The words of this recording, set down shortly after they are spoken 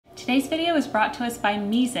Today's video is brought to us by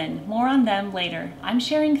Misen. More on them later. I'm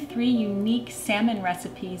sharing 3 unique salmon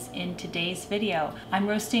recipes in today's video. I'm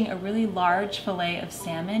roasting a really large fillet of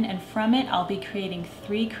salmon, and from it I'll be creating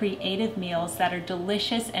 3 creative meals that are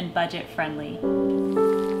delicious and budget friendly.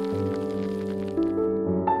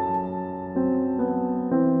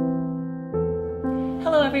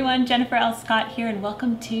 Hello everyone, Jennifer L. Scott here, and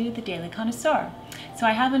welcome to the Daily Connoisseur. So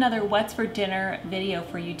I have another What's for Dinner video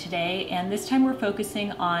for you today, and this time we're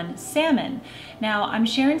focusing on salmon. Now I'm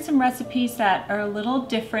sharing some recipes that are a little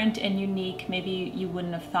different and unique. Maybe you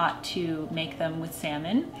wouldn't have thought to make them with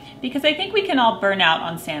salmon, because I think we can all burn out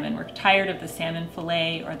on salmon. We're tired of the salmon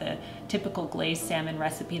fillet or the typical glazed salmon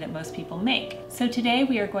recipe that most people make. So today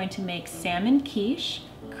we are going to make salmon quiche,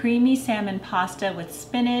 creamy salmon pasta with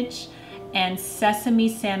spinach, and sesame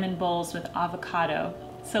salmon bowls with avocado.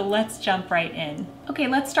 So let's jump right in. Okay,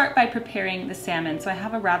 let's start by preparing the salmon. So I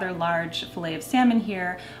have a rather large fillet of salmon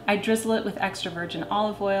here. I drizzle it with extra virgin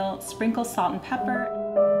olive oil, sprinkle salt and pepper,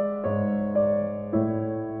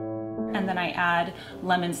 and then I add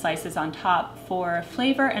lemon slices on top for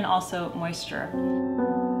flavor and also moisture.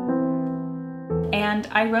 And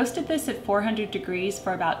I roasted this at 400 degrees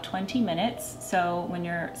for about 20 minutes. So when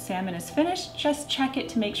your salmon is finished, just check it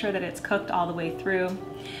to make sure that it's cooked all the way through.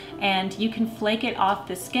 And you can flake it off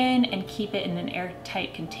the skin and keep it in an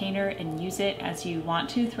airtight container and use it as you want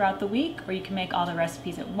to throughout the week, or you can make all the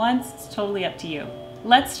recipes at once. It's totally up to you.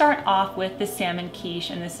 Let's start off with the salmon quiche,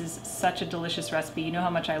 and this is such a delicious recipe. You know how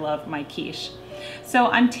much I love my quiche. So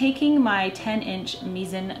I'm taking my 10-inch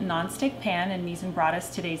Misen nonstick pan, and Misen brought us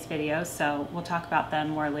today's video, so we'll talk about them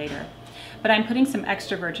more later. But I'm putting some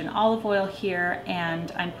extra virgin olive oil here,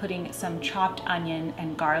 and I'm putting some chopped onion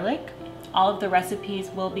and garlic. All of the recipes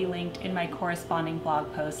will be linked in my corresponding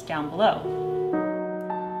blog post down below.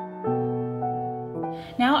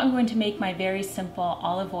 Now I'm going to make my very simple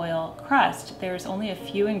olive oil crust. There's only a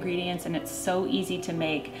few ingredients and it's so easy to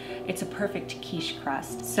make. It's a perfect quiche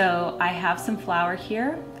crust. So I have some flour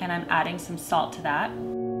here and I'm adding some salt to that.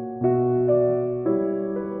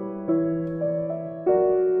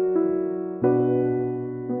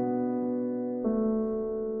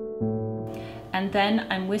 And then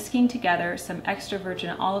I'm whisking together some extra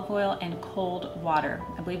virgin olive oil and cold water.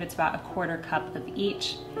 I believe it's about 1/4 cup of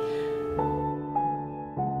each.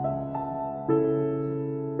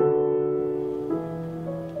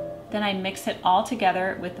 Then I mix it all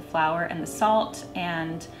together with the flour and the salt,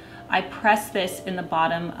 and I press this in the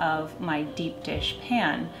bottom of my deep dish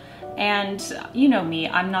pan. And you know me,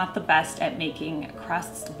 I'm not the best at making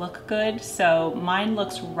crusts look good, so mine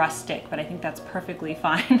looks rustic, but I think that's perfectly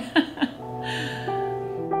fine.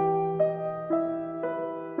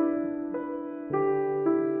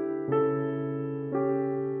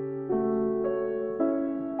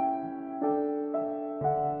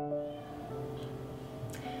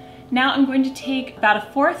 Now I'm going to take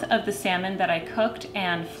about 1/4 of the salmon that I cooked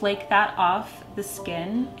and flake that off the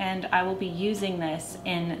skin, and I will be using this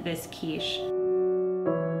in this quiche.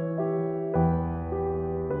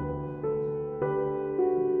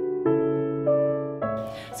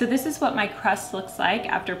 So this is what my crust looks like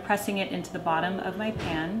after pressing it into the bottom of my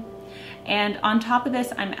pan. And on top of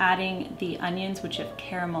this, I'm adding the onions, which have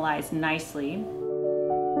caramelized nicely.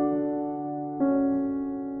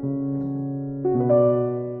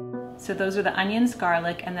 So those are the onions,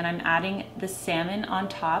 garlic, and then I'm adding the salmon on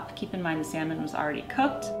top. Keep in mind the salmon was already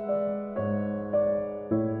cooked.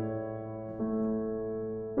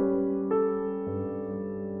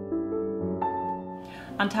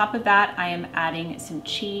 On top of that, I am adding some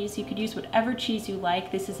cheese. You could use whatever cheese you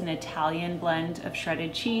like. This is an Italian blend of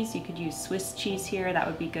shredded cheese. You could use Swiss cheese here, that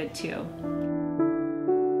would be good too.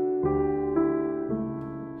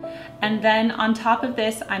 And then on top of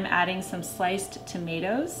this, I'm adding some sliced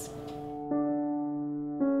tomatoes.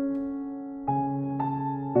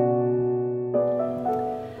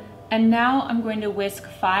 And now I'm going to whisk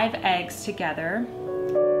 5 eggs together.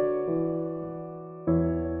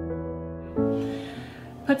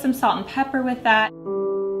 Put some salt and pepper with that.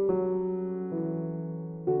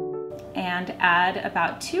 And add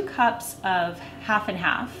about 2 cups of half and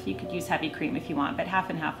half. You could use heavy cream if you want, but half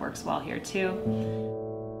and half works well here too.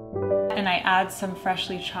 And I add some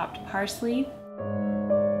freshly chopped parsley.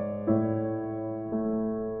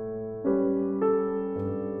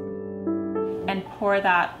 And pour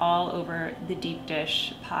that all over the deep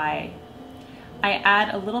dish pie. I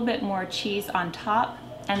add a little bit more cheese on top,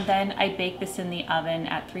 and then I bake this in the oven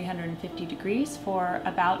at 350 degrees for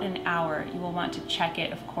about an hour. You will want to check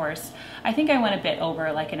it, of course. I think I went a bit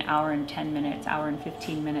over, like an hour and 10 minutes, hour and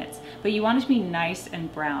 15 minutes, but you want it to be nice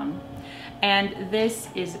and brown. And this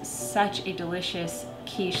is such a delicious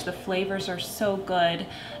quiche. The flavors are so good.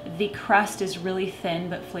 The crust is really thin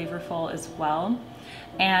but flavorful as well.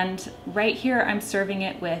 And right here I'm serving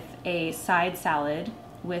it with a side salad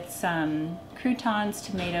with some croutons,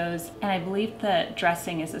 tomatoes, and I believe the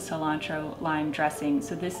dressing is a cilantro lime dressing,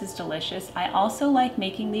 so this is delicious. I also like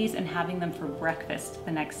making these and having them for breakfast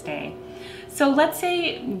the next day. So let's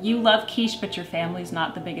say you love quiche but your family's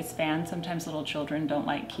not the biggest fan. Sometimes little children don't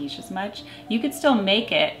like quiche as much. You could still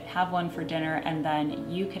make it, have one for dinner, and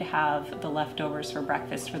then you could have the leftovers for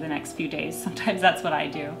breakfast for the next few days. Sometimes that's what I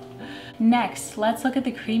do. Next, let's look at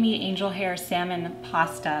the creamy angel hair salmon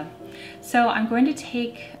pasta. So I'm going to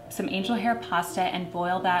take some angel hair pasta and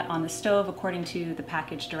boil that on the stove according to the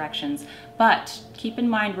package directions. But keep in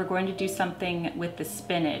mind we're going to do something with the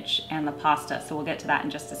spinach and the pasta, so we'll get to that in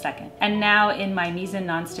just a second. And now in my mise-en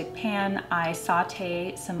non-stick pan, I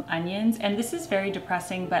saute some onions, and this is very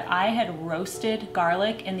depressing, but I had roasted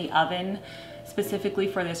garlic in the oven specifically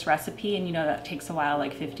for this recipe, and you know that takes a while,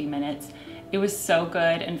 like 50 minutes. It was so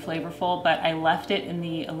good and flavorful, but I left it in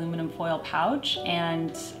the aluminum foil pouch,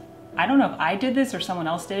 and I don't know if I did this or someone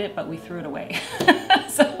else did it, but we threw it away.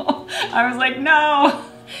 So I was like, no.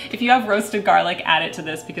 If you have roasted garlic, add it to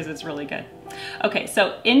this because it's really good. Okay,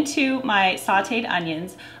 so into my sauteed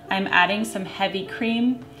onions, I'm adding some heavy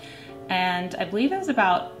cream, and I believe it was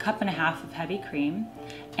about 1.5 cups of heavy cream,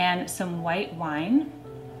 and some white wine.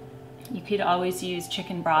 You could always use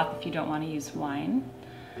chicken broth if you don't want to use wine.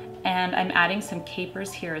 And I'm adding some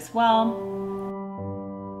capers here as well.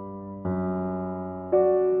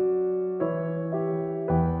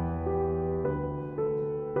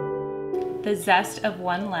 The zest of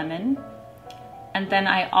 1 lemon. And then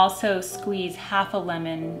I also squeeze half a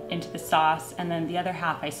lemon into the sauce, and then the other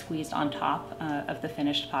half I squeezed on top of the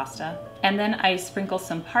finished pasta. And then I sprinkle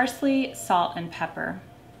some parsley, salt, and pepper.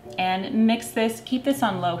 And mix this, keep this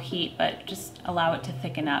on low heat, but just allow it to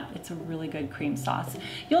thicken up. It's a really good cream sauce.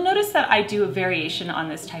 You'll notice that I do a variation on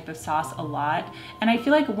this type of sauce a lot, and I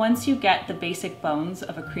feel like once you get the basic bones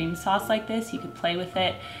of a cream sauce like this, you could play with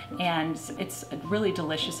it, and it's a really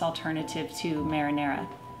delicious alternative to marinara.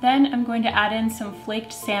 Then I'm going to add in some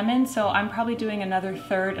flaked salmon, so I'm probably doing another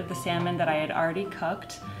third of the salmon that I had already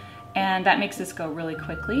cooked, and that makes this go really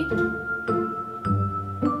quickly.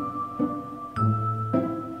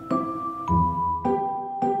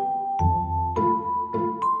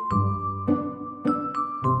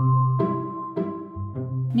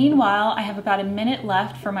 Meanwhile, I have about a minute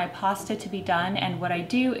left for my pasta to be done, and what I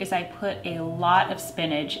do is I put a lot of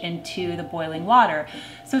spinach into the boiling water.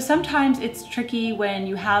 So sometimes it's tricky when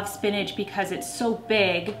you have spinach because it's so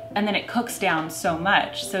big and then it cooks down so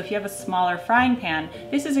much. So if you have a smaller frying pan,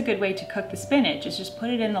 this is a good way to cook the spinach, is just put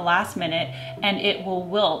it in the last minute and it will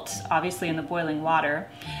wilt, obviously in the boiling water.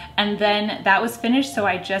 And then that was finished, so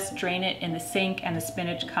I just drain it in the sink and the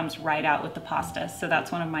spinach comes right out with the pasta. So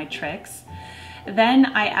that's one of my tricks. Then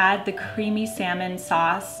I add the creamy salmon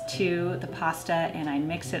sauce to the pasta and I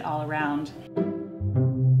mix it all around.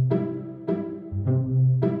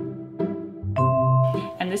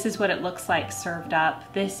 And this is what it looks like served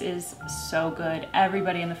up. This is so good.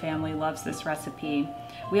 Everybody in the family loves this recipe.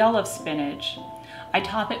 We all love spinach. I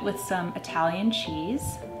top it with some Italian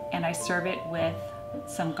cheese and I serve it with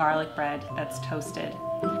some garlic bread that's toasted.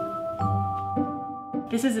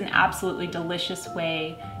 This is an absolutely delicious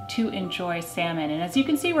way to enjoy salmon. And as you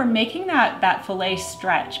can see, we're making that filet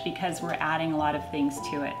stretch because we're adding a lot of things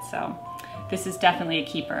to it. So this is definitely a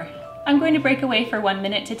keeper. I'm going to break away for 1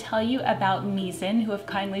 minute to tell you about Mise-en, who have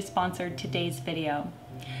kindly sponsored today's video.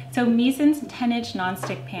 So Mise-en's 10-inch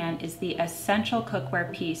nonstick pan is the essential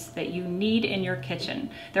cookware piece that you need in your kitchen.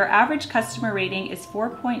 Their average customer rating is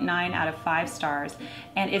 4.9 out of 5 stars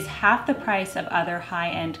and is half the price of other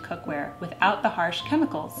high-end cookware without the harsh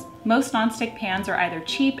chemicals. Most nonstick pans are either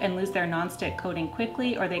cheap and lose their nonstick coating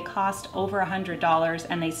quickly, or they cost over $100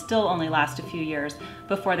 and they still only last a few years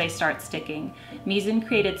before they start sticking. Mise-en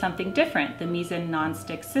created something different, the Mise-en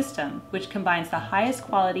nonstick system, which combines the highest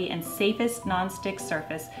quality and safest nonstick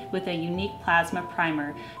surface with a unique plasma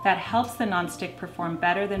primer that helps the nonstick perform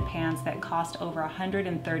better than pans that cost over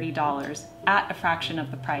 $130 at a fraction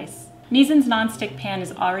of the price. Mise-en's nonstick pan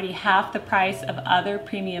is already half the price of other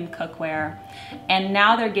premium cookware, and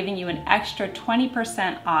now they're giving you an extra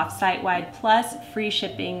 20% off site-wide plus free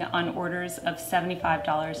shipping on orders of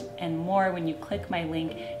 $75 and more when you click my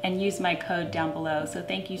link and use my code down below. So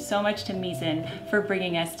thank you so much to Mise-en for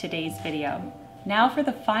bringing us today's video. Now for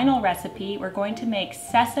the final recipe, we're going to make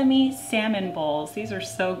sesame salmon bowls. These are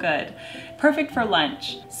so good. Perfect for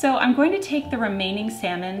lunch. So I'm going to take the remaining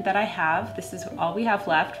salmon that I have. This is all we have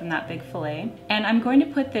left from that big fillet. And I'm going to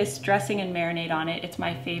put this dressing and marinade on it. It's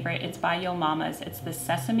my favorite. It's by Yo Mama's. It's the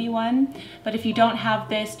sesame one. But if you don't have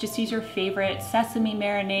this, just use your favorite sesame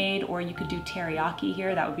marinade, or you could do teriyaki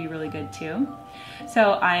here. That would be really good too.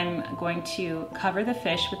 So I'm going to cover the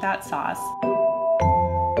fish with that sauce.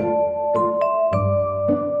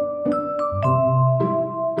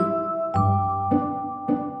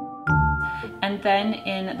 And then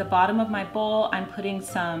in the bottom of my bowl, I'm putting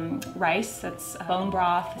some rice. That's bone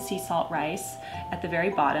broth, sea salt rice at the very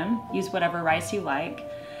bottom. Use whatever rice you like.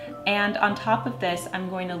 And on top of this, I'm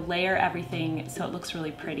going to layer everything so it looks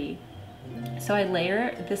really pretty. So I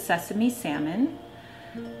layer the sesame salmon.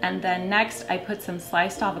 And then next I put some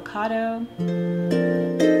sliced avocado.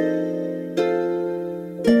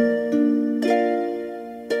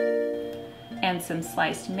 And some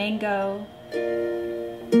sliced mango.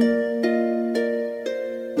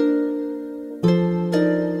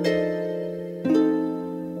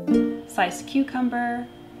 Sliced cucumber,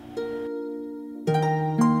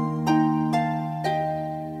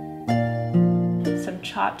 some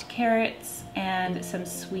chopped carrots, and some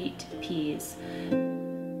sweet peas.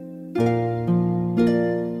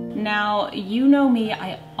 Now, you know me,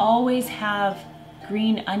 I always have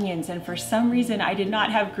green onions, and for some reason I did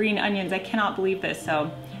not have green onions. I cannot believe this,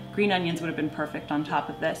 so green onions would have been perfect on top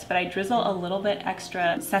of this, but I drizzle a little bit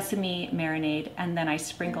extra sesame marinade, and then I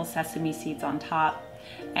sprinkle sesame seeds on top.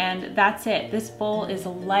 And that's it. This bowl is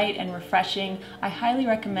light and refreshing. I highly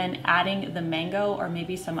recommend adding the mango or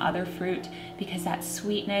maybe some other fruit, because that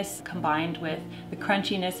sweetness combined with the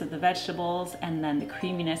crunchiness of the vegetables and then the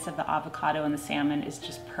creaminess of the avocado and the salmon is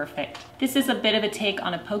just perfect. This is a bit of a take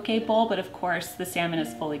on a poke bowl, but of course the salmon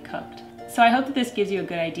is fully cooked. So I hope that this gives you a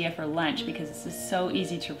good idea for lunch, because this is so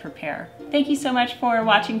easy to prepare. Thank you so much for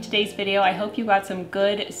watching today's video. I hope you got some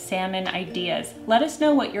good salmon ideas. Let us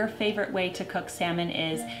know what your favorite way to cook salmon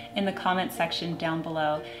is in the comment section down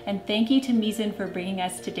below. And thank you to Mizan for bringing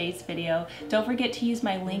us today's video. Don't forget to use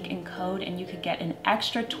my link and code, and you could get an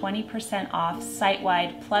extra 20% off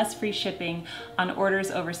site-wide plus free shipping on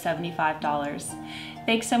orders over $75.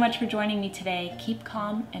 Thanks so much for joining me today. Keep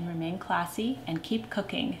calm and remain classy, and keep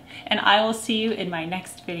cooking. And I will see you in my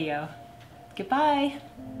next video. Goodbye.